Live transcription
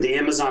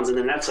Amazons and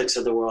the Netflix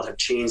of the world have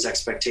changed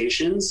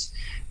expectations.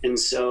 And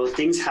so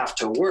things have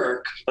to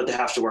work, but they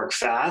have to work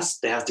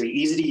fast. They have to be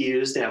easy to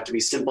use. They have to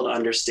be simple to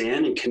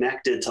understand and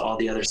connected to all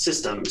the other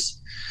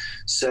systems.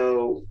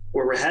 So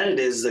where we're headed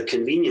is the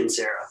convenience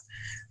era,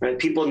 right?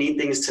 People need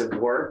things to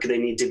work. They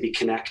need to be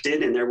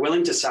connected, and they're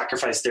willing to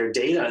sacrifice their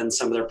data and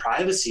some of their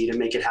privacy to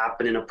make it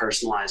happen in a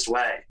personalized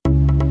way.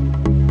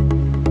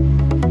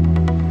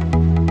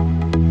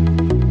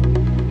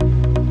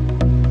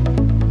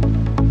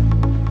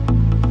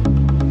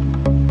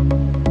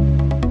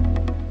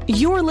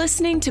 You're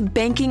listening to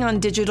Banking on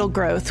Digital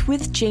Growth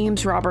with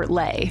James Robert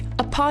Lay,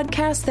 a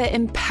podcast that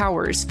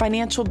empowers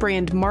financial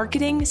brand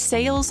marketing,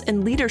 sales,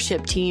 and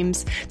leadership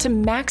teams to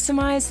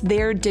maximize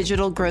their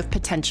digital growth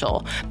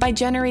potential by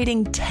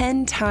generating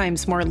 10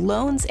 times more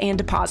loans and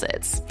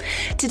deposits.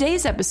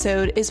 Today's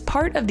episode is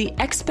part of the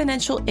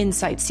Exponential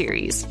Insight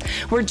series,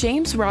 where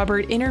James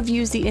Robert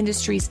interviews the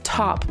industry's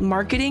top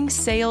marketing,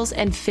 sales,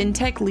 and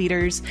fintech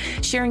leaders,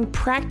 sharing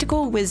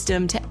practical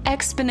wisdom to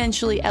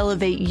exponentially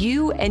elevate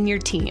you and your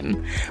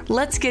team.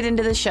 Let's get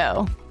into the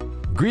show.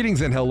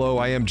 Greetings and hello.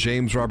 I am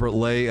James Robert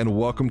Lay, and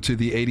welcome to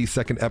the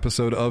 82nd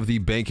episode of the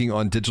Banking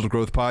on Digital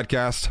Growth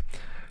podcast.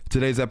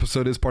 Today's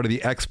episode is part of the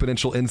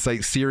Exponential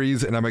Insight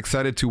series, and I'm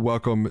excited to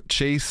welcome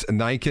Chase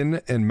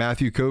Niken and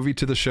Matthew Covey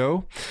to the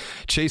show.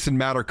 Chase and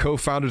Matt are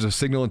co-founders of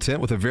Signal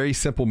Intent with a very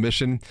simple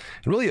mission,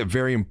 and really a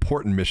very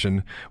important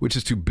mission, which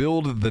is to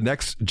build the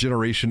next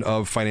generation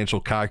of financial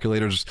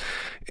calculators.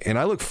 And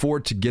I look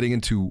forward to getting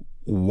into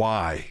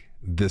why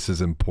this is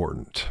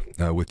important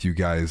with you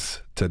guys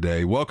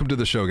today. Welcome to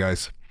the show,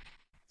 guys.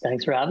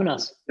 Thanks for having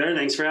us.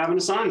 Thanks for having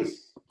us on.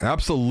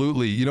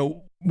 Absolutely. You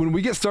know, when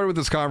we get started with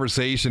this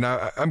conversation,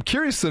 I'm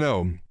curious to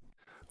know,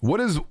 what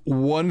is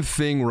one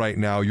thing right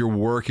now you're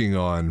working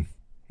on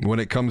when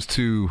it comes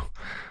to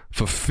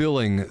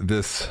fulfilling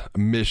this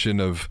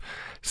mission of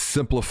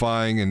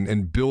simplifying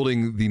and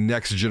building the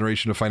next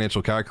generation of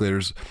financial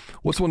calculators?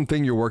 What's one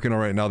thing you're working on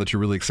right now that you're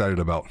really excited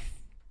about?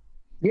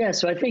 Yeah,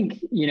 so I think,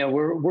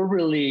 we're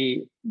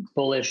really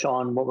bullish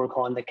on what we're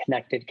calling the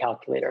connected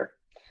calculator.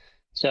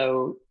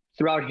 So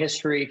throughout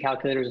history,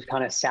 calculators have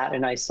kind of sat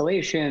in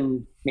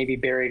isolation, maybe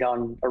buried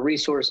on a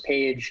resource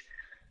page.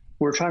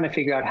 We're trying to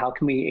figure out how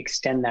can we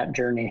extend that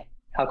journey?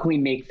 How can we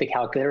make the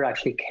calculator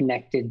actually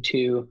connected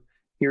to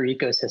your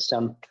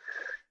ecosystem?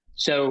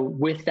 So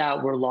with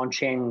that, we're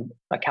launching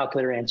a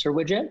calculator answer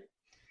widget,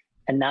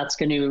 and that's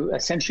going to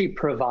essentially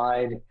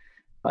provide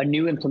a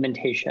new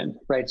implementation,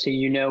 right? So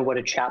you know what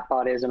a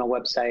chatbot is on a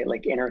website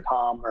like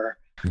Intercom or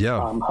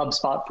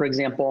HubSpot, for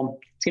example.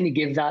 It's going to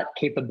give that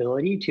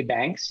capability to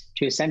banks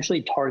to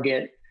essentially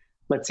target,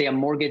 let's say, a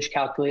mortgage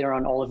calculator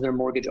on all of their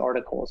mortgage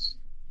articles.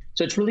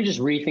 So it's really just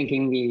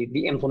rethinking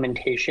the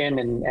implementation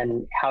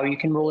and how you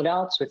can roll it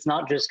out. So it's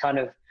not just kind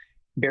of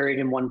buried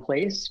in one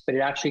place, but it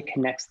actually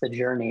connects the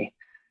journey.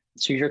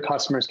 So your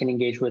customers can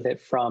engage with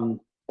it from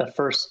the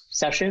first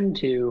session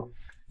to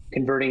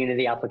converting into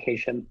the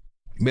application.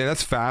 Man,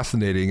 that's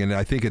fascinating. And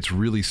I think it's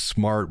really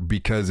smart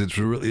because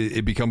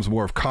it becomes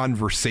more of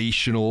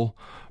conversational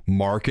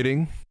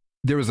marketing.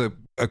 There was a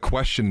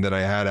question that I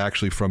had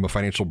actually from a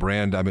financial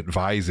brand I'm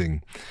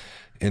advising,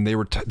 and they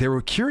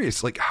were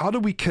curious, like, how do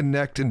we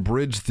connect and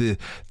bridge the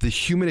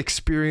human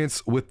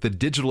experience with the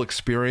digital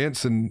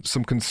experience, and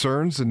some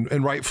concerns,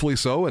 and rightfully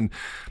so. And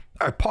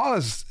I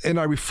paused and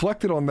I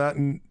reflected on that,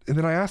 and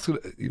then I asked,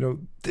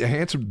 I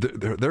answered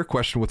their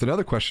question with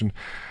another question.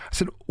 I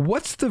said,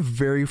 what's the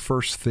very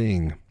first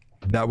thing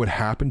that would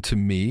happen to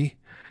me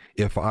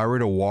if I were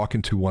to walk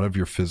into one of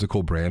your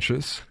physical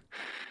branches?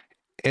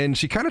 And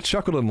she kind of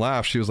chuckled and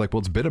laughed. She was like, well,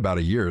 it's been about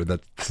a year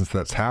since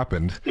that's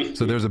happened.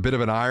 So there's a bit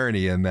of an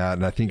irony in that.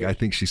 And I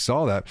think she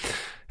saw that.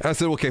 And I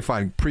said, okay,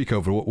 fine.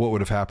 Pre-COVID, what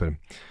would have happened?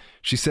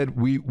 She said,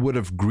 we would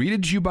have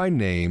greeted you by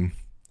name,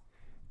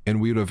 and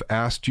we would have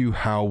asked you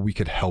how we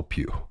could help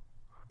you.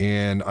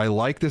 And I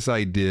like this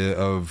idea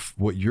of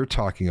what you're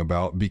talking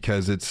about,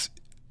 because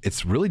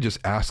it's really just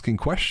asking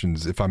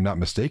questions, if I'm not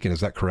mistaken.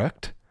 Is that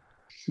correct?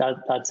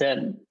 That's it.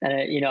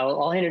 And,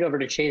 I'll hand it over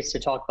to Chase to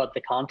talk about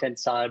the content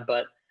side.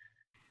 But,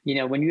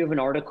 when you have an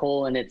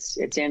article and it's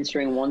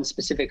answering one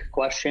specific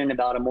question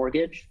about a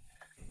mortgage,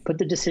 put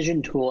the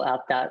decision tool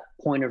at that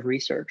point of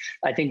research.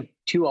 I think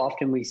too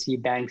often we see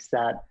banks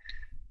that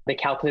the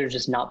calculator is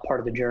just not part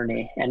of the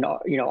journey. And,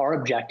 our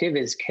objective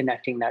is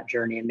connecting that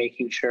journey and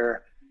making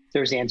sure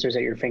there's answers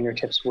at your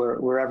fingertips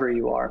wherever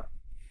you are.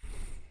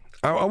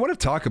 I want to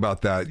talk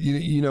about that.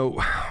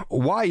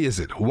 Why is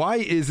it? Why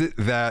is it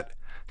that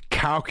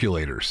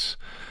calculators,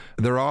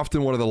 they're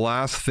often one of the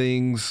last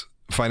things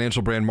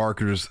financial brand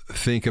marketers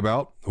think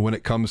about when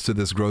it comes to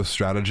this growth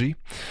strategy?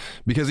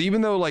 Because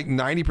even though like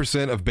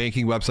 90% of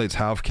banking websites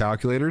have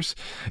calculators,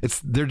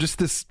 they're just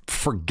this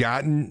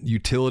forgotten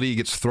utility. It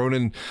gets thrown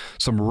in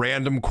some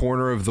random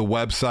corner of the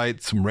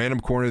website, some random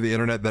corner of the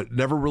internet that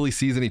never really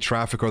sees any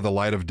traffic or the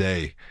light of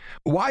day.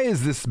 Why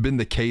has this been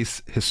the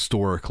case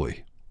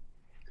historically?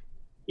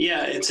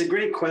 Yeah, it's a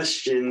great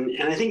question.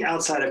 And I think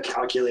outside of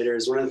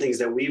calculators, one of the things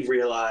that we've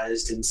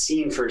realized and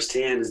seen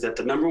firsthand is that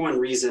the number one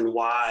reason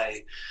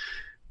why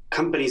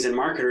companies and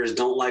marketers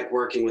don't like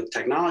working with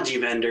technology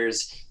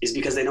vendors is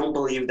because they don't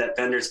believe that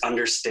vendors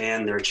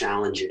understand their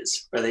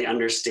challenges or they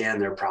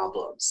understand their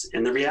problems.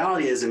 And the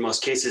reality is, in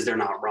most cases, they're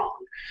not wrong.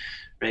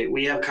 Right?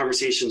 We have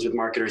conversations with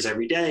marketers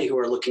every day who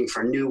are looking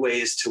for new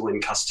ways to win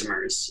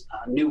customers,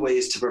 new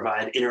ways to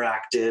provide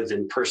interactive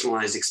and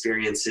personalized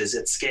experiences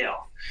at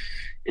scale.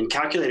 And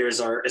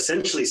calculators are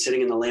essentially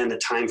sitting in the land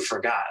that time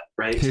forgot,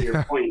 right? To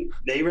your point,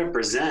 they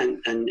represent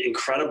an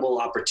incredible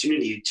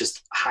opportunity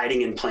just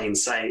hiding in plain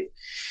sight.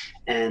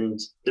 And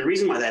the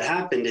reason why that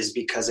happened is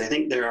because I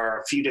think there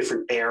are a few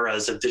different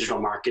eras of digital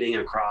marketing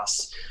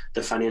across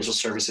the financial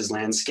services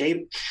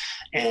landscape.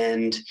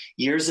 And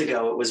years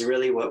ago, it was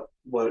really what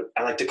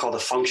I like to call the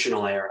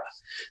functional era.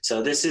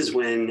 So this is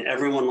when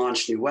everyone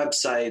launched new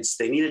websites.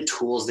 They needed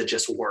tools that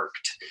just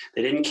worked.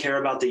 They didn't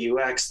care about the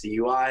UX, the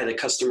UI, the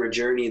customer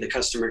journey, the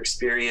customer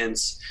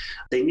experience.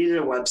 They needed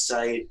a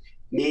website.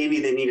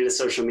 Maybe they needed a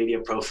social media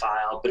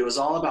profile, but it was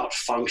all about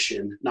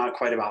function, not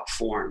quite about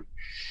form.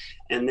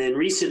 And then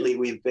recently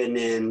we've been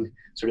in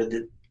sort of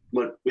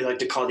what we like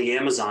to call the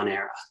Amazon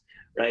era,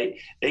 right?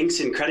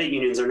 Banks and credit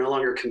unions are no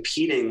longer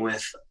competing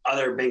with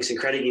other banks and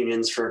credit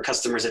unions for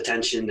customers'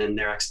 attention, and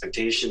their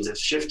expectations have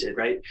shifted,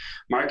 right?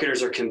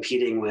 Marketers are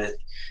competing with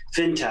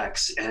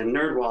fintechs and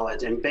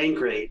NerdWallet and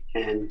Bankrate,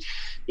 and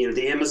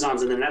the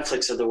Amazons and the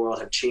Netflix of the world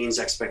have changed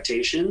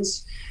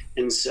expectations.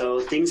 And so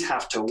things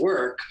have to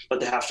work, but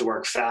they have to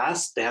work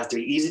fast. They have to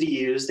be easy to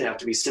use. They have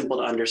to be simple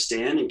to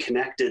understand and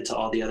connected to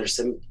all the other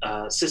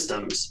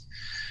systems.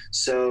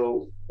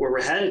 So where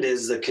we're headed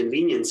is the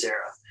convenience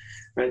era,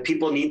 right?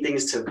 People need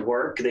things to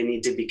work. They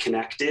need to be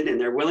connected, and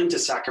they're willing to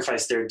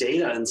sacrifice their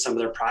data and some of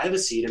their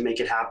privacy to make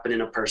it happen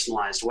in a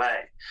personalized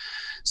way.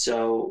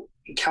 So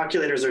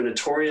calculators are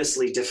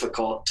notoriously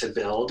difficult to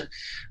build,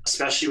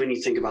 especially when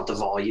you think about the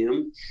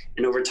volume.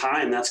 And over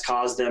time, that's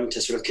caused them to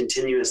sort of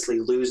continuously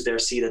lose their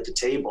seat at the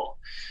table.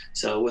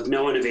 So with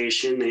no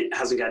innovation, it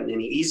hasn't gotten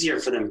any easier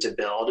for them to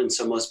build. And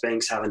so most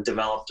banks haven't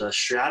developed a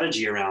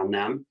strategy around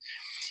them.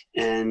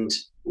 And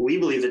we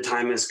believe the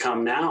time has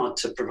come now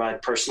to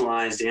provide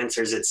personalized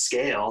answers at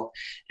scale.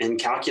 And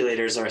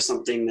calculators are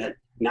something that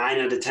 9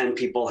 out of 10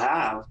 people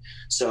have.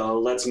 So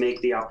let's make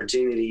the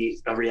opportunity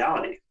a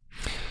reality.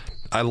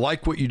 I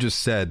like what you just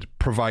said,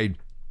 provide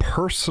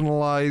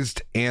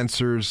personalized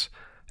answers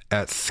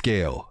at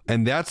scale.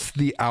 And that's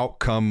the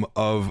outcome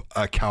of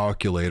a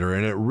calculator.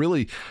 And it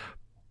really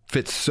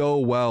fits so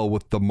well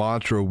with the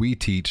mantra we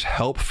teach,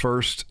 help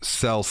first,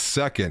 sell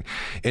second.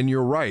 And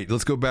you're right.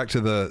 Let's go back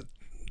to the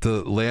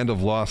land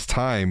of lost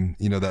time,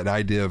 that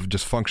idea of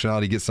just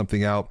functionality, get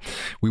something out.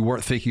 We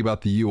weren't thinking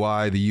about the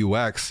UI, the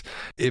UX.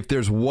 If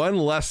there's one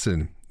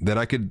lesson that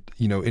I could,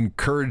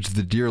 encourage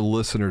the dear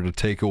listener to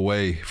take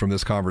away from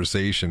this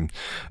conversation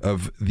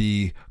of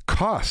the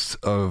costs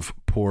of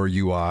poor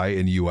UI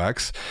and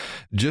UX,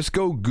 just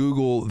go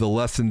Google the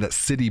lesson that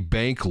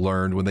Citibank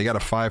learned when they got a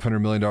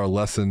 $500 million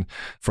lesson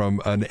from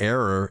an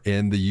error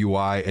in the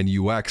UI and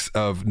UX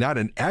of not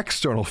an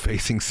external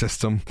facing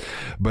system,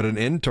 but an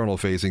internal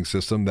facing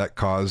system that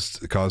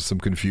caused some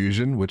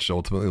confusion, which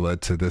ultimately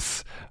led to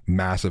this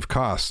massive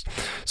cost.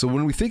 So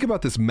when we think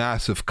about this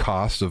massive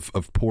cost of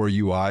poor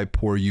UI,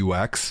 poor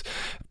UX,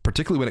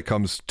 particularly when it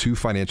comes to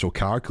financial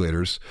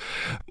calculators,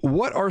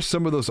 what are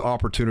some of those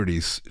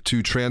opportunities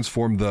to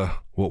transform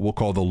what we'll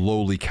call the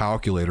lowly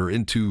calculator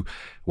into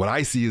what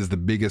I see as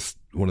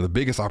one of the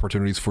biggest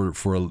opportunities for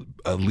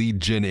a lead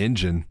gen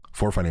engine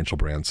for financial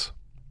brands?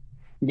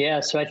 Yeah,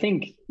 so I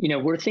think,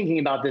 we're thinking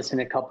about this in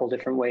a couple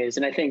different ways.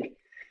 And I think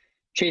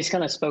Chase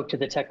kind of spoke to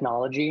the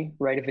technology,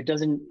 right? If it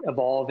doesn't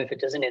evolve, if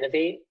it doesn't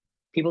innovate,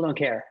 people don't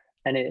care.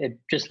 And it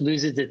just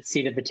loses its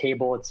seat at the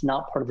table. It's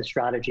not part of the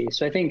strategy.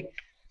 So I think,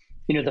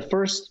 the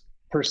first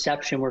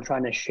perception we're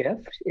trying to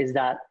shift is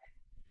that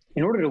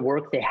in order to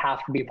work, they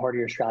have to be part of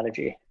your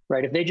strategy,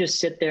 right? If they just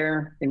sit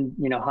there and,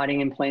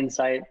 hiding in plain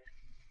sight,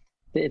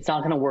 it's not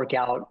going to work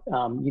out.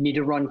 You need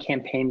to run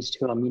campaigns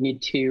to them. You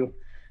need to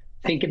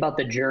think about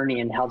the journey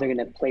and how they're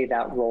going to play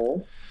that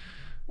role.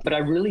 But I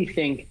really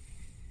think,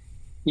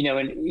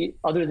 and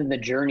other than the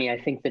journey, I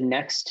think the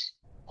next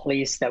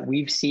place that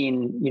we've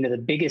seen, the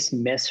biggest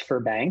miss for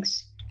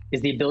banks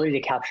is the ability to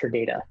capture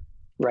data,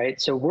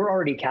 right? So we're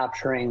already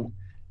capturing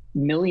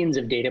millions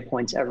of data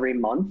points every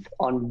month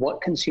on what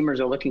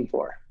consumers are looking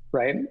for,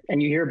 right? And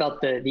you hear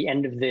about the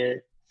end of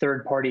the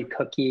third-party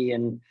cookie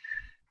and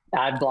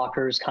ad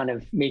blockers kind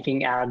of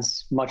making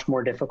ads much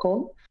more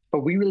difficult.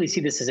 But we really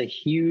see this as a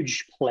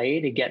huge play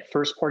to get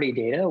first-party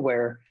data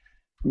where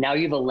now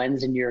you have a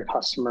lens into your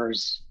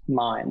customer's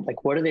mind.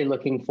 Like, what are they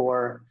looking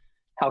for?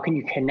 How can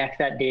you connect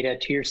that data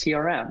to your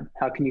CRM?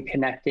 How can you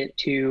connect it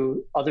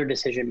to other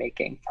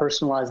decision-making?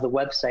 Personalize the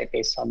website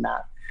based on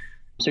that.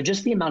 So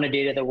just the amount of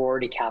data that we're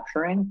already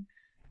capturing,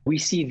 we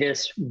see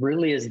this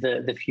really as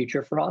the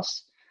future for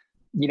us.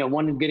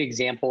 One good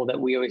example that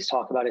we always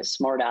talk about is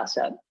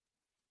SmartAsset.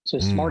 So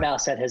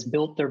SmartAsset has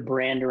built their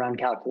brand around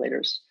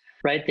calculators,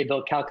 right? They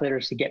build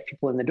calculators to get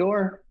people in the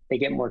door. They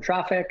get more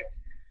traffic.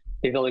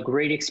 They build a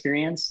great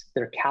experience.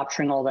 They're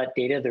capturing all that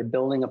data. They're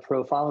building a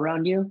profile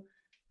around you.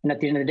 And at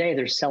the end of the day,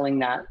 they're selling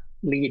that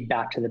lead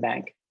back to the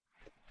bank,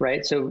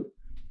 right? So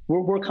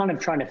we're kind of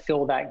trying to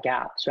fill that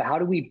gap. So how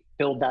do we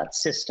build that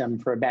system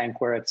for a bank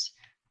where it's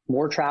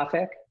more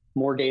traffic,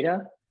 more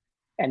data,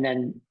 and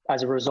then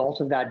as a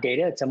result of that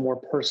data, it's a more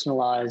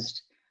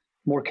personalized,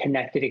 more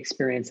connected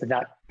experience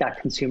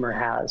that consumer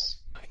has.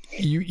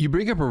 You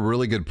bring up a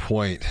really good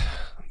point.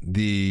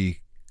 The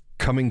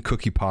coming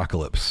cookie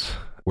apocalypse,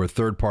 where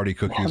third-party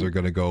cookies are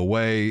going to go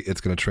away.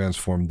 It's going to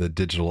transform the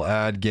digital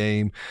ad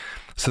game.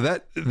 So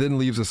that then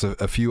leaves us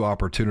a few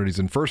opportunities.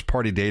 And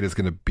first-party data is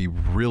going to be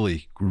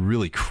really,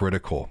 really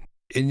critical.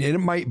 And it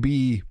might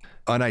be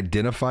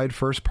unidentified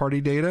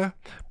first-party data,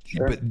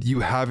 sure, but you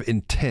have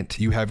intent.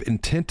 You have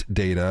intent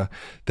data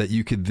that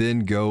you could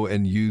then go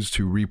and use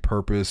to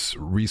repurpose,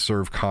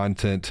 reserve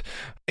content.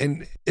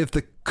 And if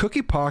the cookie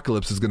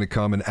apocalypse is going to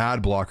come and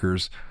ad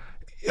blockers,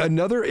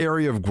 another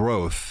area of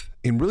growth,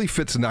 and really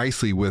fits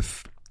nicely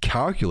with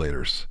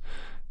calculators,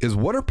 is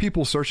what are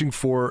people searching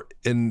for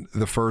in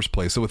the first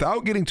place? So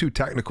without getting too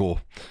technical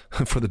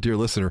for the dear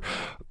listener,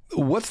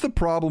 what's the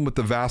problem with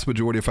the vast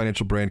majority of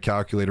financial brand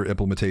calculator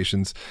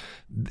implementations,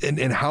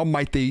 and how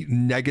might they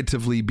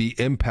negatively be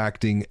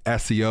impacting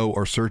SEO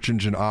or search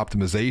engine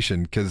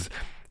optimization? Because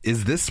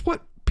is this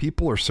what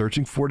people are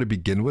searching for to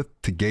begin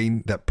with, to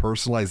gain that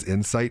personalized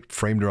insight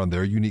framed around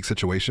their unique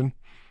situation?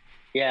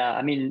 Yeah,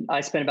 I mean,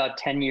 I spent about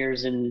 10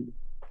 years in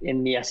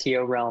the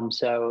SEO realm.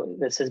 So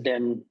this has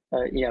been,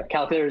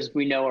 calculators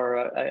we know are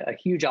a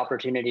huge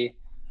opportunity.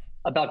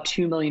 About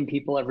 2 million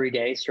people every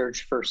day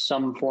search for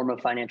some form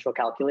of financial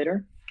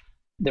calculator.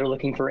 They're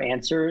looking for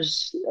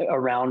answers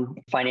around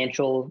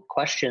financial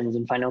questions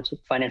and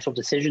financial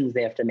decisions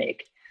they have to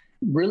make.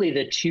 Really,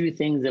 the two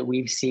things that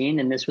we've seen,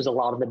 and this was a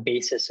lot of the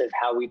basis of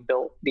how we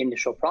built the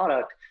initial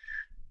product,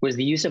 was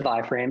the use of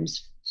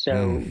iframes.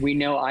 So we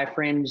know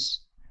iframes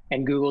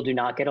and Google do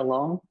not get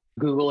along.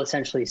 Google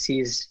essentially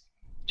sees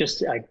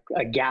just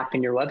a gap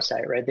in your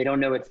website, right? They don't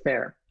know it's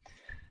there.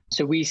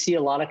 So we see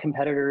a lot of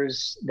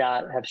competitors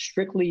that have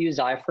strictly used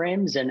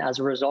iframes. And as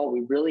a result,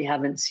 we really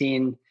haven't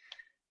seen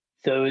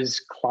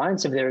those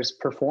clients of theirs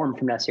perform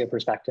from an SEO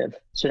perspective.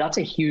 So that's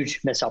a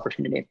huge missed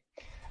opportunity.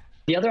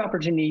 The other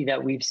opportunity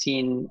that we've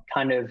seen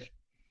kind of,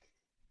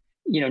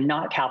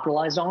 not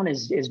capitalized on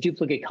is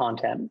duplicate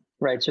content,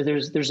 right? So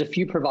there's a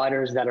few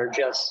providers that are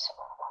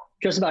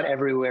just about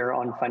everywhere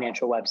on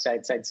financial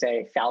websites. I'd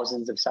say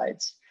thousands of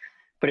sites.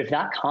 But if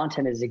that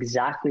content is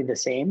exactly the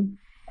same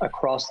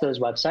across those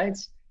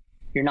websites,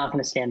 you're not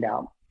going to stand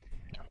out.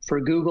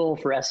 For Google,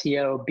 for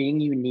SEO, being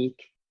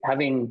unique,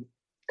 having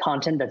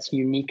content that's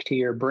unique to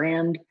your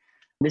brand,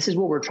 this is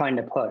what we're trying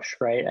to push,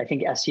 right? I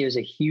think SEO is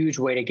a huge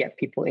way to get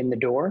people in the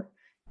door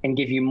and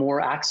give you more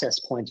access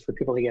points for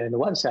people to get in the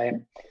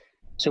website.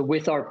 So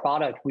with our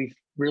product, we've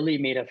really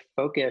made a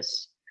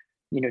focus,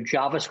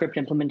 JavaScript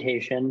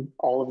implementation,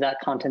 all of that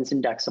content's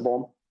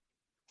indexable,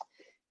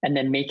 and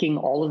then making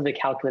all of the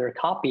calculator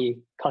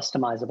copy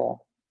customizable,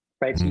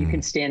 right? So you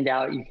can stand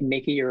out, you can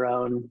make it your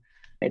own.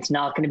 It's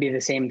not going to be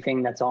the same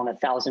thing that's on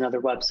 1,000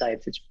 other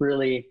websites. It's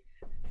really,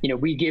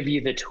 we give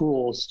you the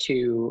tools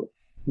to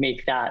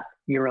make that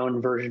your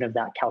own version of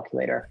that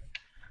calculator.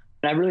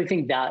 And I really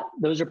think that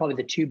those are probably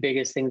the two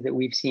biggest things that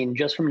we've seen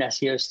just from an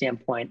SEO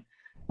standpoint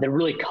that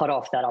really cut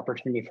off that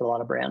opportunity for a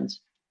lot of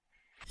brands.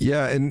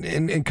 Yeah,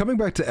 and coming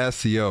back to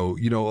SEO,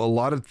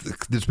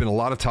 there's been a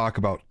lot of talk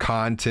about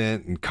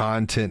content and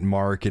content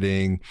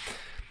marketing.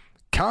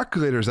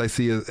 Calculators, I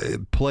see,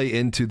 play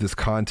into this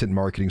content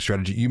marketing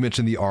strategy. You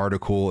mentioned the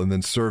article, and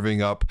then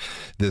serving up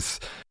this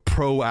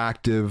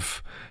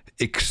proactive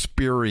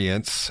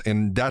experience,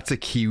 and that's a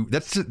key.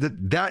 That's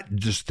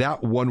that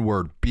one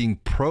word, being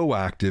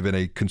proactive in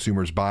a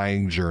consumer's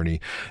buying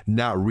journey,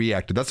 not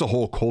reactive. That's a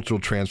whole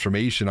cultural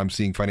transformation I'm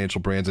seeing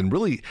financial brands, and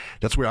really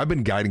that's where I've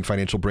been guiding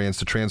financial brands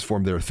to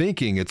transform their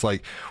thinking. It's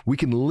like we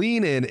can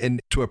lean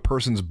into a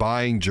person's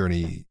buying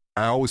journey.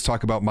 I always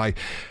talk about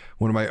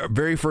one of my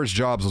very first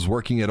jobs was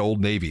working at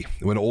Old Navy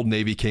when Old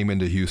Navy came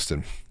into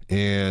Houston.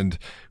 And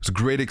it was a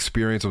great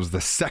experience. It was the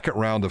second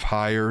round of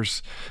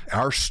hires.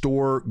 Our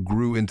store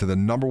grew into the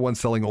number one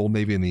selling Old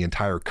Navy in the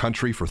entire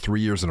country for 3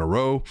 years in a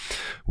row.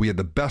 We had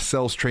the best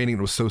sales training.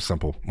 It was so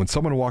simple. When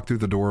someone walked through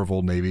the door of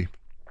Old Navy,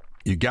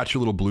 you got your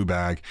little blue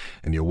bag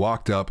and you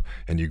walked up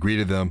and you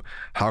greeted them.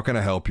 How can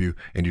I help you?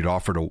 And you'd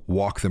offer to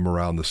walk them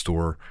around the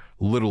store,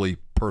 literally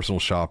personal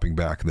shopping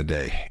back in the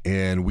day.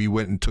 And we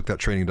went and took that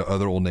training to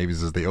other Old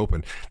Navies as they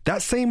opened.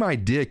 That same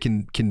idea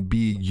can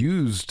be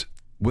used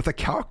with a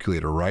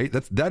calculator, right?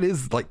 That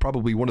is like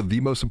probably one of the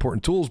most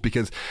important tools,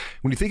 because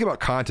when you think about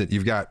content,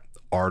 you've got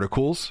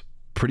articles,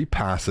 pretty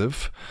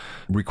passive,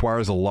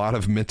 requires a lot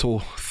of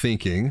mental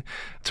thinking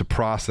to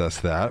process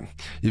that.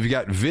 You've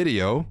got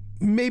video,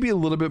 maybe a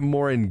little bit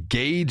more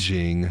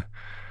engaging,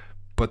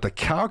 but the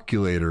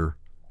calculator,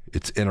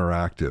 it's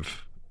interactive,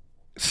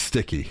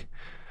 sticky.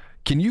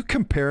 Can you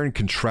compare and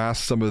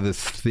contrast some of this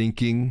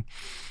thinking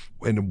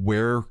and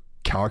where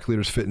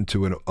calculators fit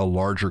into a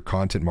larger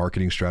content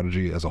marketing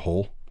strategy as a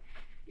whole?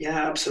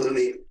 Yeah,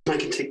 absolutely. I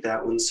can take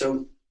that one.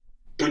 So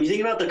when you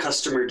think about the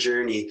customer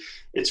journey,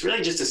 it's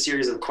really just a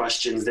series of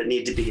questions that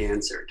need to be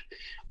answered.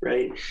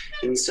 right?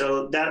 And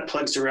so that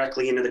plugs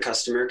directly into the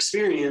customer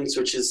experience,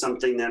 which is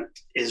something that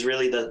is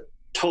really the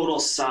total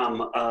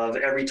sum of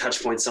every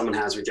touch point someone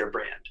has with your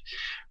brand,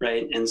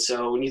 right? And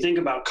so when you think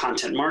about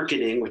content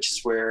marketing, which is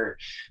where,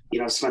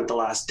 I've spent the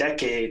last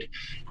decade,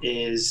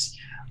 is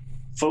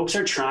folks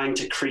are trying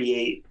to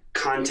create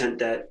content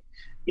that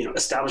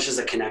establishes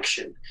a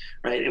connection,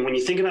 right? And when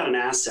you think about an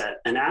asset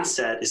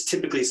is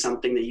typically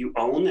something that you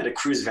own that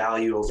accrues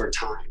value over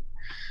time.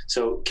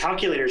 So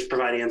calculators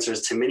provide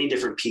answers to many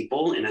different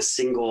people in a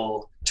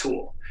single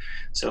tool.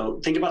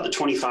 So think about the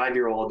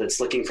 25-year-old that's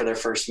looking for their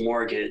first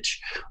mortgage,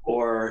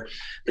 or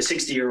the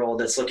 60-year-old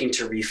that's looking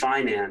to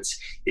refinance.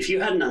 If you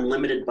had an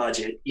unlimited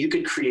budget, you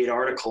could create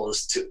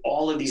articles to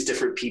all of these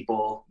different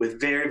people with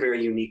very,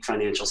 very unique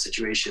financial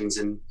situations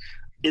and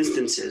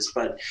instances.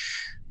 But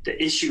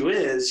the issue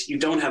is you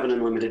don't have an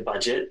unlimited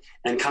budget,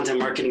 and content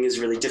marketing is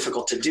really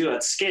difficult to do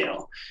at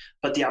scale.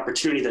 But the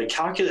opportunity that a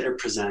calculator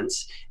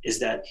presents is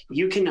that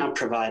you can now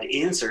provide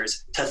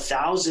answers to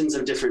thousands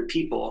of different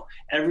people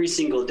every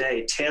single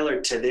day,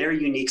 tailored to their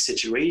unique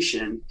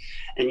situation.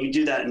 And you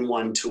do that in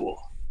one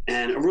tool.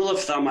 And a rule of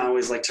thumb I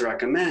always like to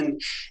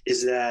recommend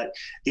is that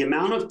the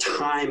amount of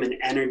time and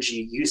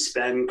energy you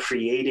spend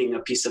creating a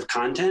piece of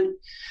content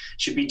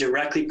should be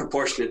directly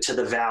proportionate to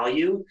the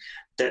value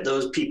that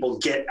those people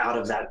get out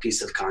of that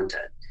piece of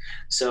content.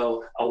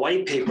 So a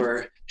white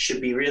paper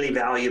should be really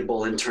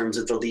valuable in terms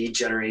of the lead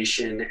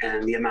generation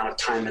and the amount of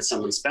time that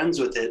someone spends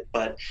with it.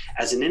 But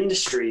as an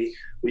industry,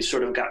 we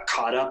sort of got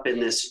caught up in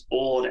this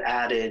old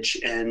adage,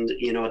 and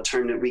a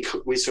term that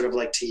we sort of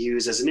like to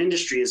use as an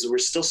industry is we're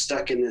still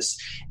stuck in this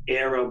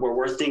era where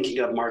we're thinking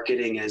of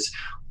marketing as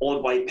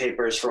old white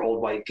papers for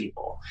old white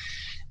people.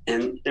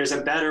 And there's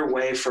a better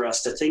way for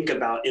us to think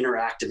about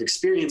interactive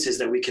experiences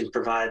that we can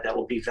provide that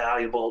will be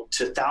valuable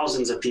to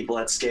thousands of people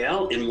at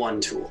scale in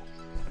one tool.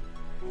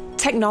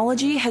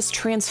 Technology has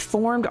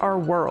transformed our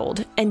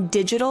world, and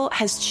digital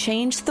has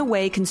changed the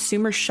way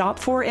consumers shop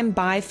for and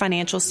buy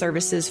financial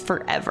services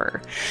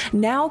forever.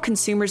 Now,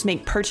 consumers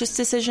make purchase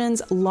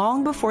decisions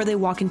long before they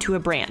walk into a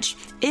branch,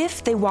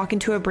 if they walk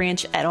into a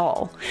branch at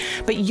all.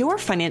 But your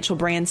financial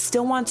brand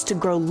still wants to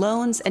grow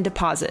loans and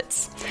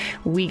deposits.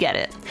 We get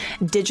it.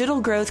 Digital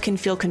growth can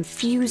feel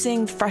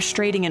confusing,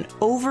 frustrating, and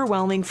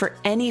overwhelming for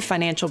any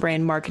financial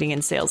brand marketing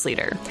and sales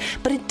leader.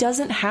 But it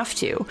doesn't have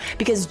to,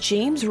 because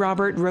James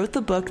Robert wrote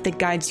the book that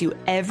guides you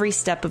every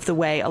step of the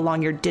way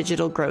along your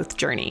digital growth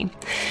journey.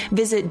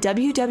 Visit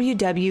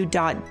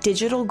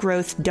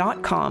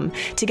www.digitalgrowth.com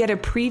to get a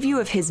preview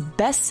of his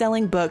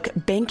best-selling book,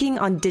 Banking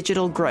on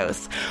Digital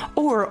Growth,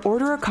 or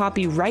order a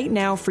copy right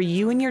now for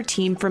you and your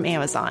team from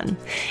Amazon.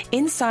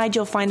 Inside,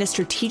 you'll find a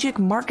strategic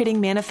marketing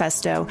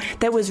manifesto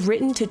that was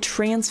written to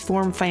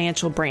transform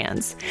financial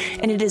brands,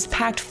 and it is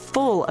packed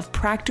full of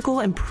practical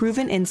and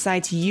proven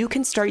insights you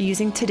can start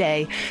using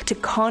today to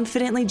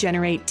confidently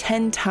generate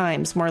 10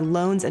 times more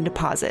loans and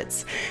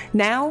deposits.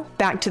 Now,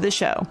 back to the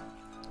show.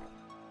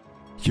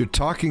 You're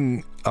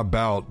talking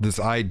about this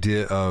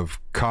idea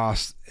of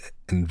cost,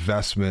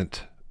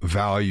 investment,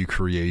 value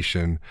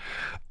creation.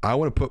 I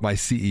want to put my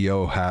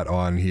CEO hat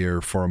on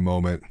here for a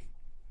moment,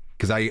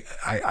 because I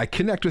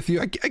connect with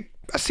you. I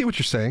see what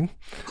you're saying,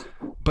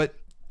 but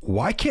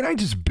why can't I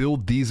just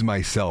build these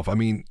myself? I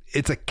mean,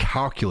 it's a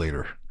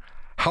calculator.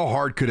 How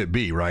hard could it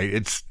be, right?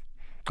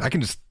 I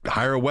can just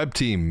hire a web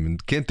team.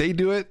 Can't they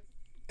do it?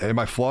 Am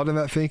I flawed in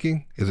that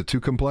thinking? Is it too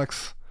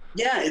complex?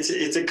 Yeah,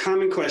 it's a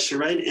common question,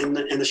 right? And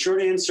the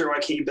short answer, why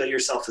can't you build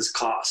yourself, is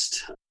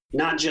cost.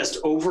 Not just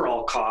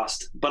overall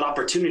cost, but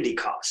opportunity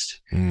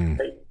cost. Right?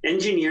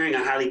 Engineering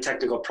a highly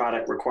technical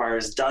product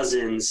requires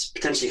dozens,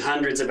 potentially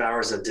hundreds of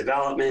hours of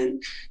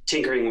development,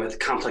 tinkering with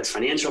complex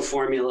financial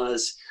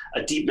formulas,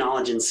 a deep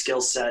knowledge and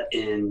skill set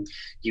in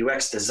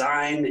UX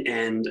design,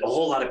 and a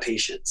whole lot of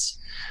patience.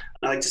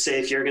 I like to say,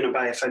 if you're going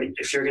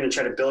to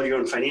try to build your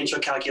own financial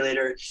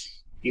calculator,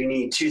 you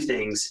need two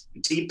things: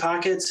 deep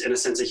pockets and a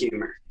sense of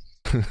humor.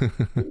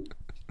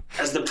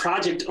 As the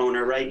project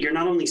owner, right, you're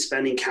not only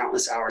spending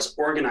countless hours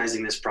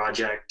organizing this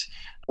project,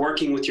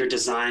 working with your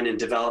design and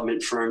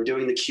development firm,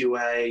 doing the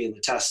QA and the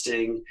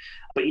testing,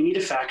 but you need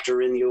to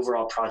factor in the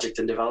overall project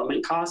and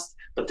development cost.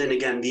 But then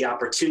again, the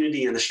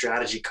opportunity and the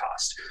strategy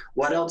cost.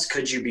 What else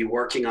could you be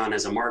working on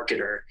as a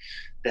marketer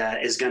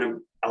that is going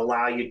to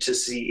allow you to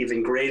see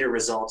even greater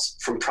results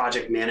from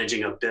project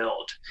managing a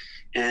build?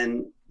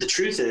 And the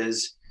truth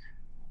is,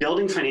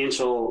 building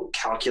financial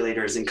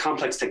calculators and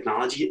complex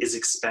technology is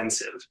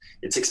expensive.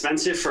 It's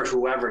expensive for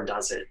whoever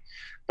does it.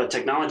 But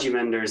technology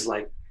vendors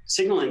like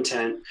Signal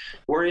Intent,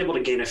 we're able to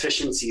gain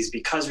efficiencies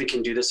because we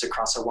can do this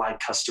across a wide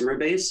customer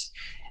base.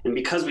 And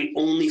because we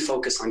only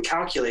focus on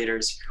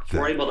calculators,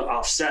 we're able to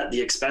offset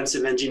the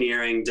expensive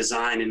engineering,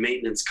 design, and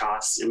maintenance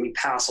costs, and we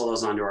pass all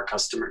those on to our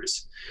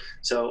customers.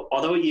 So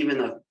although even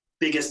the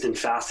biggest and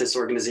fastest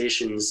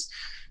organizations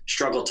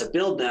struggle to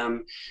build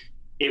them,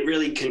 it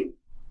really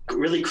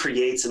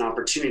creates an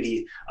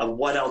opportunity of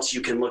what else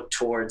you can look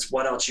towards,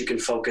 what else you can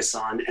focus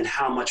on, and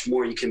how much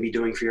more you can be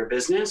doing for your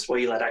business while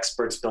you let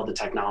experts build the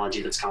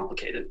technology that's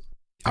complicated.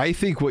 I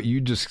think what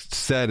you just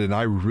said, and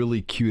I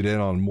really cued in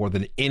on more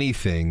than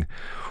anything,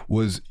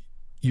 was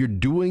you're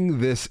doing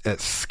this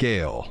at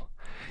scale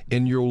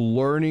and you're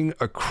learning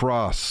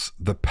across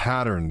the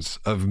patterns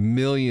of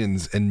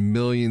millions and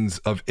millions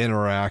of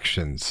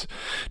interactions,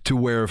 to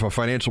where if a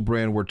financial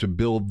brand were to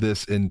build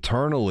this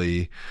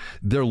internally,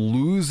 they're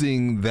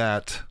losing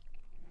that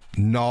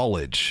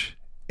knowledge.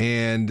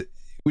 And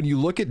when you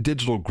look at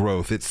digital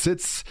growth, it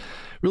sits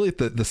really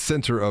at the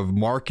center of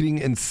marketing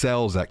and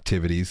sales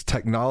activities,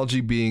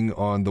 technology being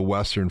on the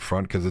Western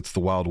front because it's the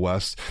Wild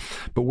West.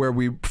 But where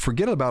we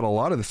forget about a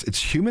lot of this,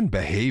 it's human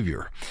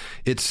behavior.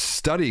 It's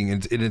studying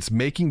and it's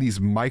making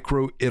these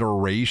micro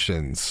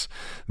iterations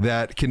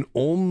that can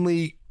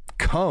only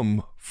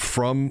come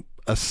from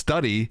a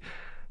study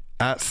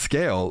at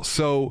scale.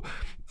 So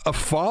a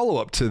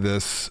follow-up to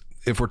this,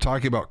 if we're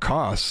talking about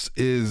costs,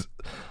 is,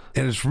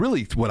 and it's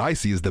really what I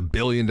see is the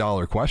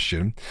billion-dollar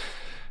question: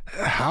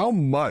 how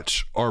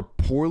much are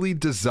poorly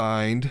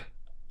designed,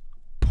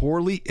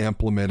 poorly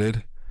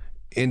implemented,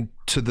 and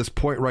to this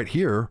point right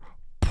here,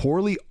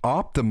 poorly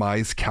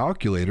optimized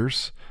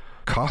calculators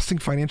costing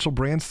financial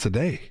brands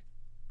today?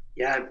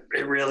 Yeah,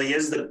 it really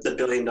is the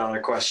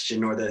billion-dollar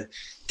question, or the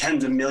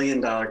tens of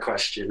million-dollar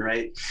question,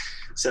 right?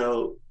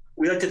 So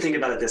we like to think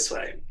about it this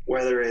way: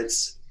 whether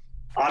it's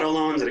auto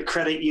loans at a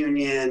credit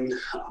union,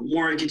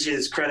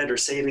 mortgages, credit or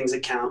savings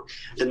account,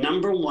 the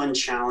number one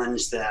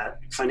challenge that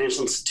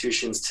financial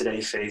institutions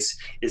today face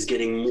is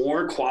getting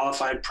more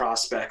qualified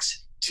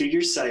prospects to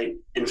your site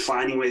and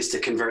finding ways to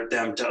convert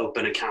them to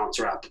open accounts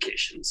or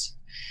applications.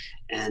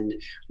 And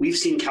we've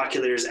seen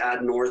calculators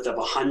add north of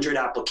 100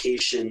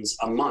 applications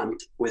a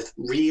month with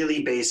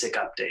really basic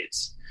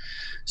updates.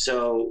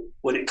 So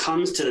when it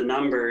comes to the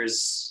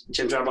numbers,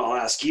 James Robert, I'll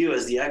ask you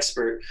as the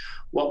expert,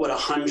 what would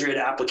 100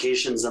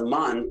 applications a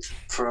month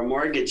for a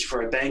mortgage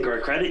for a bank or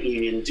a credit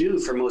union do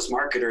for most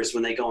marketers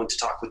when they go in to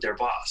talk with their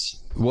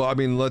boss? Well, I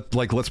mean,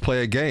 let's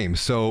play a game.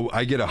 So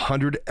I get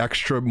 100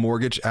 extra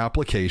mortgage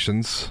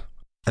applications,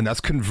 and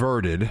that's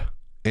converted.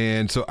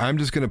 And so I'm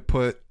just going to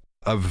put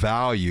a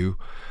value,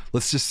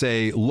 let's just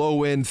say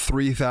low end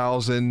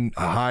 3,000,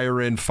 higher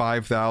end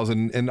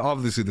 5,000. And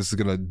obviously this is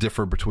going to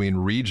differ between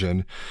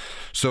region.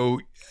 So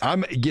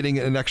I'm getting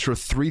an extra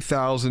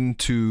 $3,000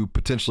 to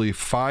potentially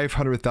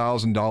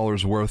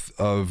 $500,000 worth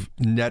of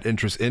net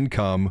interest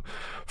income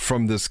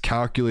from this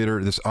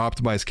calculator, this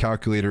optimized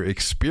calculator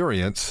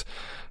experience.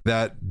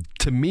 That,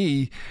 to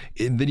me,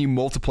 and then you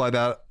multiply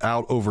that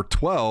out over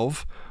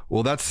 12.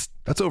 Well, that's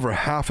over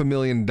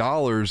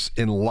 $500,000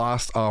 in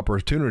lost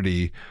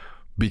opportunity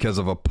because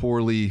of a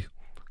poorly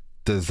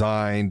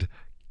designed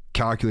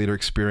calculator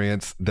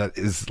experience that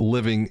is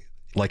living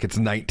like it's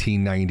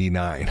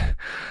 1999.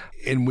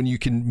 And when you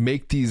can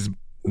make these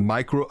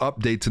micro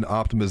updates and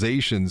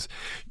optimizations,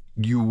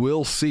 you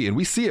will see, and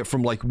we see it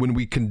from like when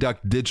we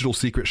conduct digital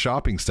secret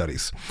shopping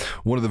studies.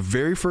 One of the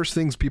very first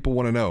things people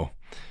want to know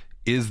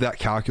is that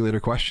calculator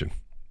question.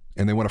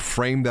 And they want to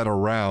frame that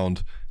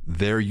around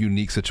their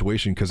unique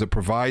situation because it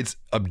provides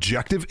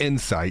objective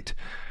insight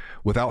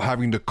without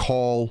having to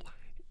call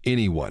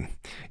anyone.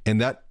 And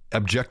that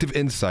objective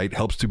insight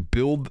helps to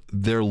build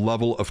their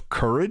level of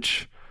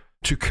courage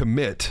to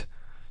commit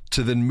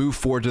to then move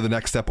forward to the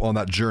next step on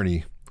that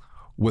journey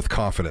with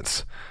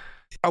confidence.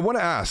 I want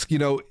to ask,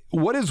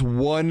 what is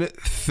one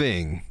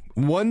thing,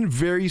 one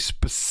very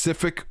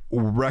specific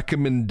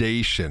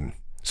recommendation,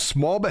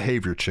 small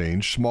behavior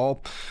change,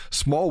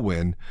 small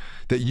win,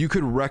 that you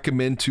could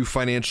recommend to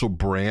financial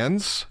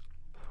brands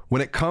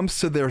when it comes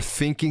to their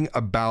thinking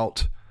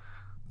about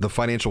the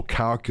financial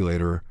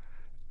calculator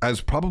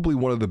as probably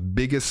one of the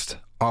biggest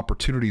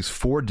opportunities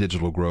for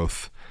digital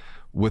growth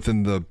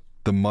within the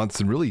months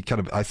and really kind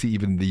of, I see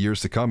even the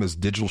years to come, as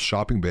digital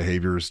shopping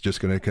behavior is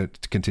just going to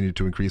continue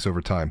to increase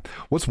over time.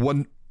 What's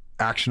one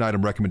action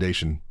item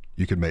recommendation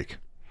you could make?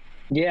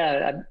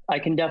 Yeah, I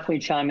can definitely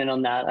chime in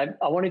on that.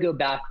 I want to go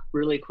back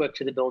really quick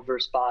to the build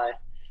versus buy.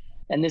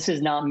 And this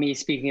is not me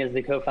speaking as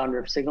the co-founder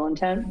of Signal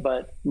Intent,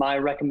 but my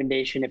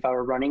recommendation if I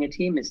were running a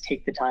team is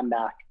take the time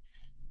back.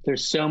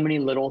 There's so many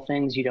little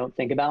things you don't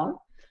think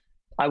about.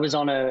 I was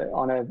on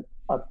a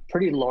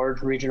pretty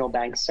large regional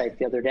bank site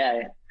the other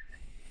day,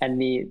 and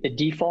the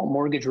default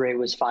mortgage rate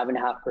was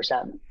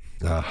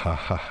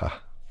 5.5%.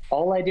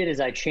 All I did is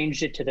I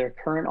changed it to their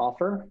current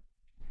offer,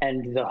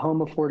 and the home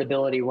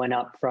affordability went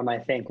up from, I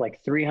think,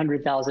 like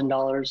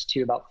 $300,000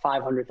 to about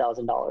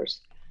 $500,000.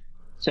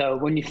 So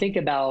when you think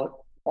about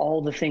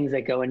all the things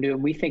that go into it,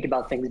 we think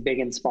about things big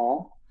and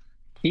small.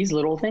 These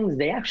little things,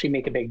 they actually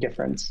make a big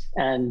difference.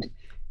 And,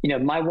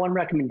 my one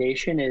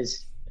recommendation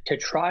is to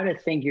try to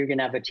think you're going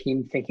to have a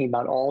team thinking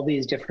about all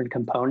these different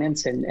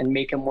components and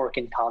make them work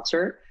in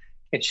concert.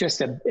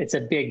 It's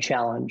a big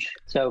challenge.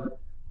 So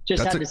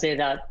just to say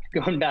that,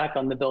 going back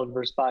on the build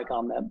versus buy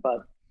comment,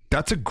 but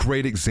That's a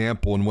great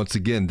example. And once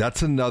again,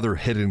 that's another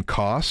hidden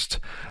cost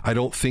I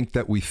don't think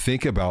that we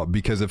think about,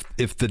 because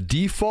if the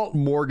default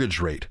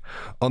mortgage rate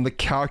on the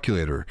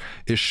calculator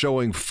is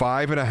showing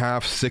 5.5%,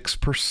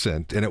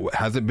 6%, and it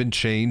hasn't been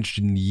changed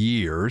in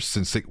years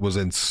since it was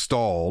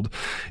installed,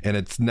 and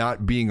it's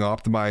not being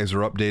optimized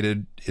or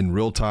updated in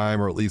real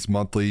time, or at least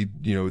monthly,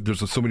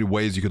 there's so many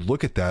ways you could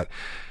look at that.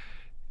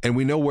 And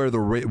we know where the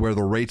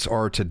rates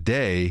are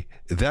today.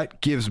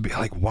 That gives me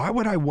why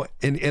would I want?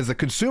 And as a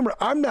consumer,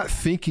 I'm not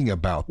thinking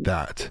about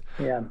that.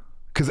 Yeah.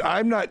 Because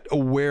I'm not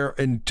aware,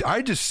 and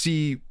I just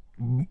see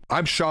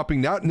I'm shopping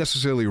not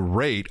necessarily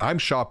rate. I'm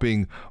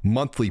shopping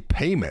monthly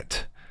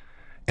payment,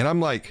 and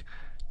I'm like,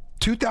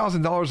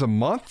 $2,000 a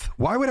month.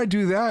 Why would I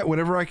do that?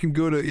 Whenever I can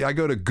go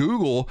to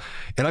Google,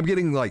 and I'm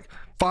getting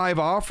 5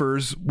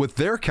 offers with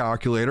their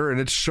calculator, and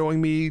it's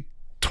showing me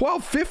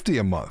 $1,250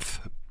 a month.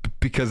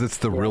 Because it's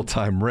the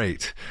real-time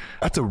rate.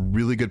 That's a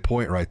really good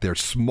point right there.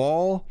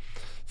 Small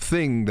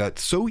thing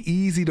that's so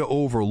easy to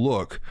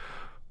overlook,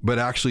 but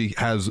actually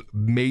has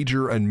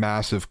major and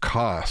massive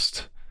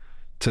cost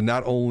to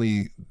not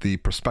only the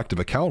prospective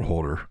account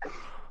holder,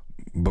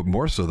 but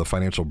more so the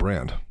financial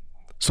brand.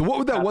 So what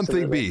would that one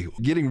thing be?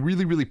 Getting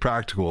really, really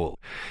practical.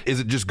 Is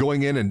it just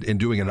going in and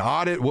doing an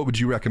audit? What would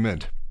you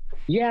recommend?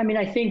 Yeah, I mean,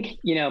 I think,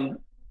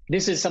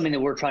 this is something that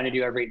we're trying to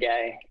do every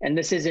day. And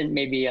this isn't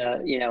maybe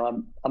a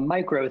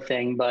micro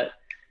thing, but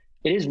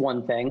it is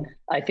one thing.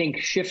 I think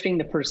shifting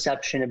the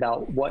perception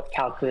about what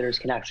calculators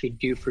can actually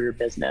do for your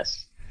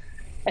business.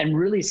 And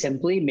really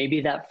simply,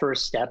 maybe that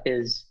first step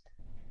is,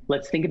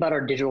 let's think about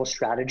our digital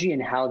strategy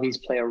and how these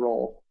play a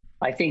role.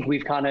 I think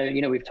we've kind of,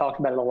 we've talked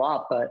about it a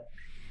lot, but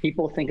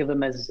people think of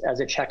them as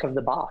a check of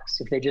the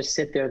box. If they just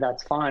sit there,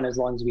 that's fine as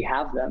long as we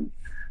have them.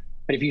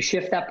 But if you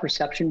shift that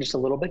perception just a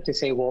little bit to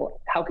say, well,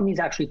 how can these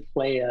actually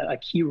play a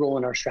key role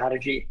in our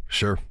strategy?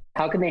 Sure.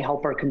 How can they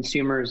help our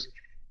consumers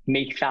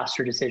make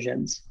faster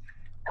decisions?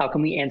 How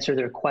can we answer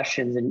their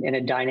questions in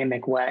a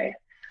dynamic way?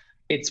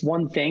 It's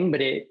one thing,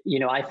 but I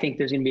think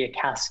there's going to be a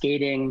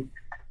cascading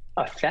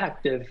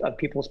effect of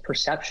people's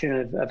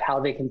perception of how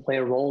they can play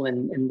a role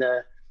in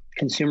the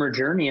consumer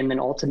journey. And then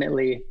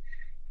ultimately,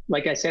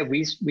 like I said,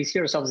 we see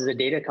ourselves as a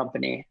data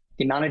company.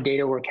 The amount of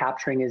data we're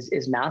capturing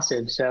is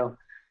massive. So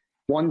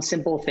one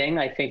simple thing,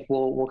 I think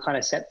will kind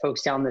of set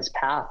folks down this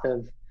path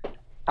of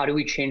how do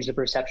we change the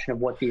perception of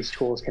what these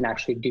tools can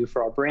actually do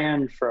for our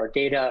brand, for our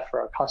data,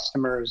 for our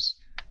customers,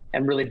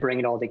 and really bring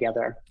it all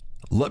together.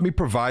 Let me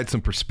provide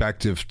some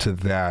perspective to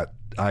that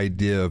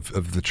idea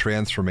of the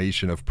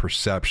transformation of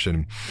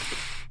perception,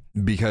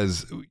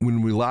 because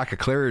when we lack a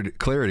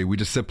clarity, we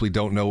just simply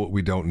don't know what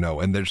we don't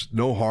know. And there's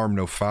no harm,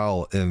 no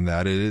foul in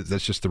that.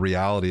 That's just the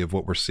reality of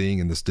what we're seeing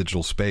in this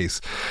digital space.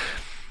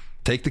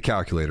 Take the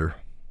calculator.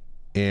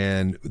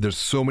 And there's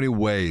so many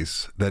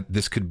ways that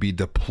this could be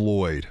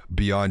deployed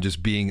beyond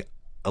just being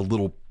a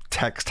little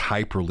text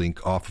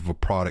hyperlink off of a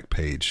product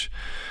page.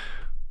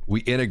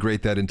 We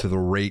integrate that into the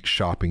rate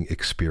shopping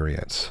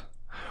experience.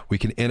 We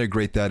can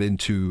integrate that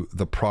into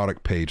the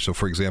product page. So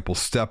for example,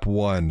 step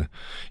 1,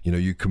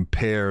 you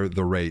compare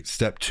the rate.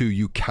 Step 2,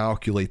 you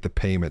calculate the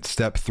payment.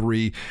 Step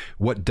 3,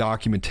 what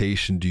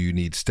documentation do you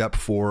need? Step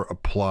 4,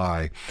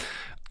 apply.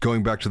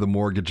 Going back to the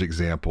mortgage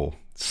example,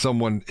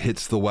 someone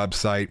hits the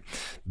website,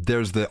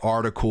 there's the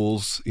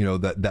articles,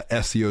 that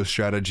SEO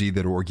strategy,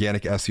 that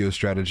organic SEO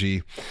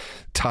strategy,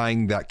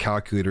 tying that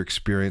calculator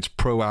experience,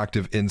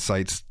 proactive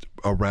insights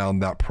around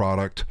that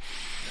product.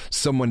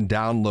 Someone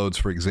downloads,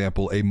 for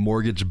example, a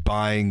mortgage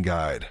buying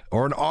guide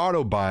or an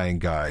auto buying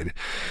guide,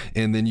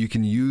 and then you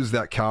can use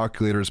that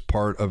calculator as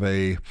part of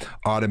a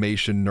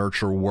automation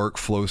nurture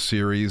workflow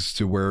series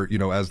to where,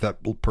 as that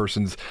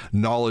person's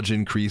knowledge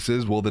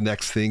increases, well, the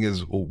next thing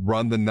is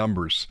run the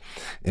numbers,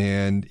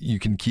 and you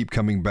can keep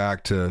coming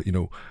back to,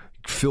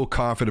 feel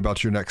confident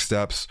about your next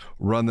steps,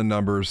 run the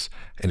numbers,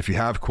 and if you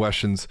have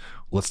questions,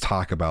 let's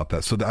talk about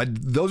that. So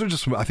those are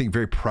just, I think,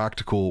 very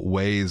practical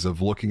ways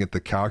of looking at the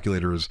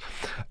calculator as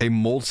a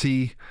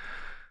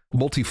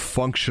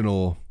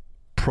multifunctional,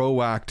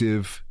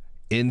 proactive,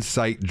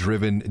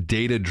 insight-driven,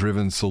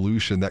 data-driven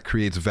solution that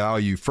creates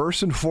value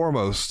first and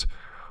foremost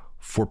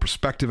for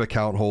prospective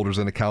account holders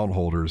and account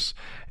holders.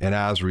 And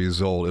as a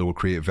result, it will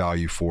create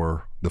value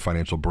for the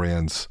financial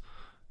brands,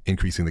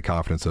 increasing the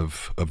confidence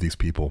of these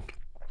people.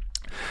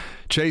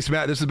 Chase,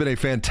 Matt, this has been a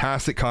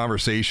fantastic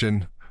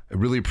conversation. I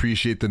really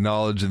appreciate the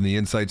knowledge and the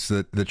insights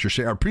that you're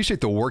sharing. I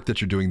appreciate the work that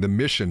you're doing. The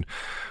mission,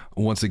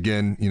 once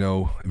again,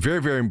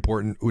 very, very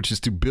important, which is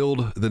to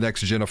build the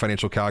next gen of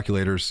financial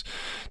calculators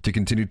to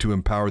continue to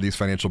empower these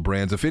financial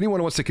brands. If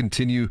anyone wants to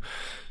continue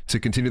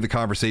the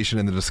conversation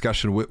and the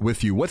discussion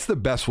with you, what's the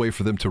best way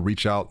for them to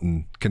reach out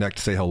and connect,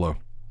 say hello?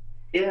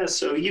 Yeah,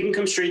 so you can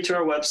come straight to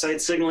our website,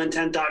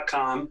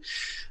 signalintent.com.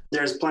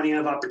 There's plenty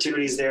of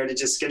opportunities there to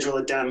just schedule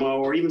a demo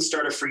or even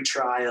start a free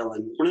trial.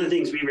 And one of the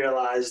things we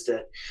realized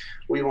that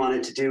we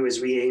wanted to do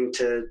is we aim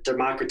to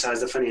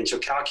democratize the financial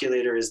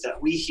calculator is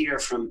that we hear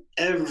from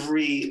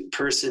every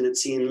person that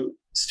seems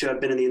to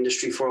have been in the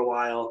industry for a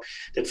while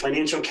that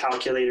financial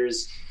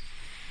calculators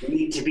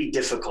need to be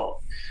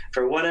difficult.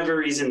 For whatever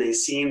reason, they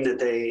seem that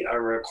they are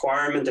a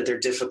requirement that they're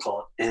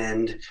difficult.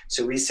 And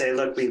so we say,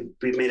 look, we've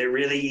made it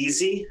really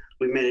easy.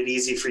 We've made it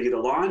easy for you to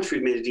launch.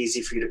 We've made it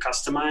easy for you to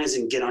customize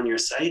and get on your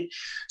site.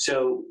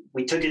 So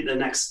we took it the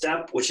next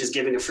step, which is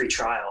giving a free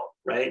trial,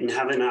 right? And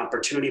having an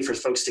opportunity for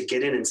folks to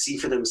get in and see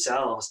for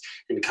themselves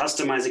and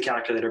customize a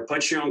calculator,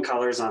 put your own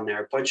colors on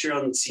there, put your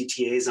own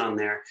CTAs on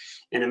there,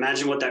 and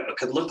imagine what that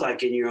could look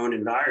like in your own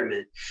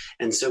environment.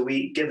 And so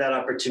we give that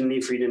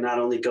opportunity for you to not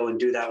only go and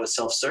do that with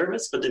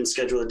self-service, but then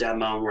schedule a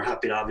demo. And we're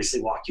happy to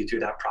obviously walk you through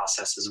that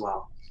process as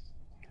well.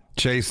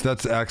 Chase,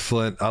 that's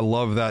excellent. I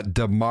love that,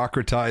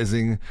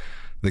 democratizing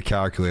the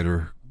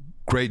calculator.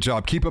 Great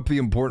job. Keep up the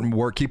important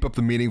work. Keep up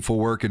the meaningful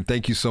work. And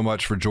thank you so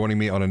much for joining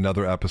me on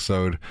another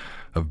episode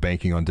of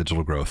Banking on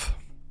Digital Growth.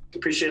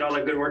 Appreciate all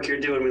the good work you're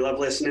doing. We love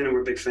listening and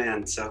we're big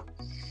fans. So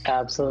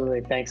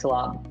absolutely. Thanks a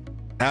lot.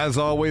 As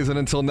always, and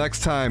until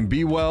next time,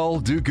 be well,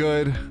 do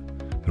good,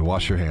 and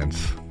wash your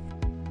hands.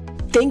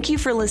 Thank you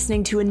for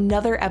listening to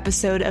another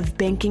episode of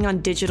Banking on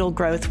Digital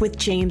Growth with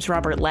James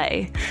Robert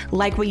Lay.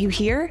 Like what you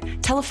hear?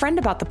 Tell a friend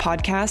about the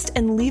podcast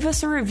and leave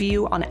us a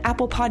review on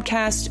Apple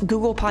Podcasts,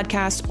 Google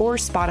Podcasts, or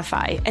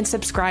Spotify, and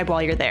subscribe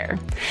while you're there.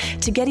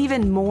 To get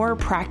even more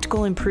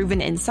practical and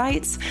proven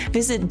insights,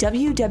 visit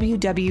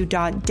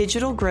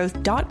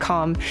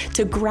www.digitalgrowth.com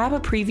to grab a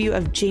preview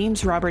of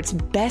James Robert's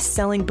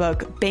best-selling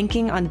book,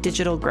 Banking on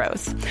Digital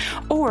Growth,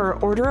 or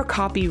order a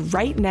copy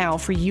right now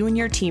for you and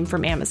your team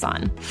from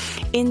Amazon.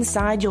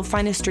 Inside, you'll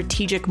find a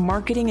strategic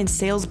marketing and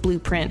sales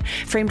blueprint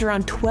framed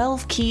around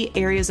 12 key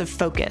areas of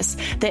focus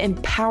that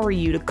empower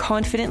you to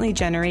confidently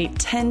generate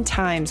 10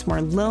 times more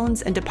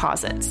loans and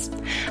deposits.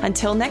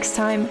 Until next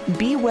time,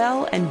 be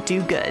well and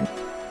do good.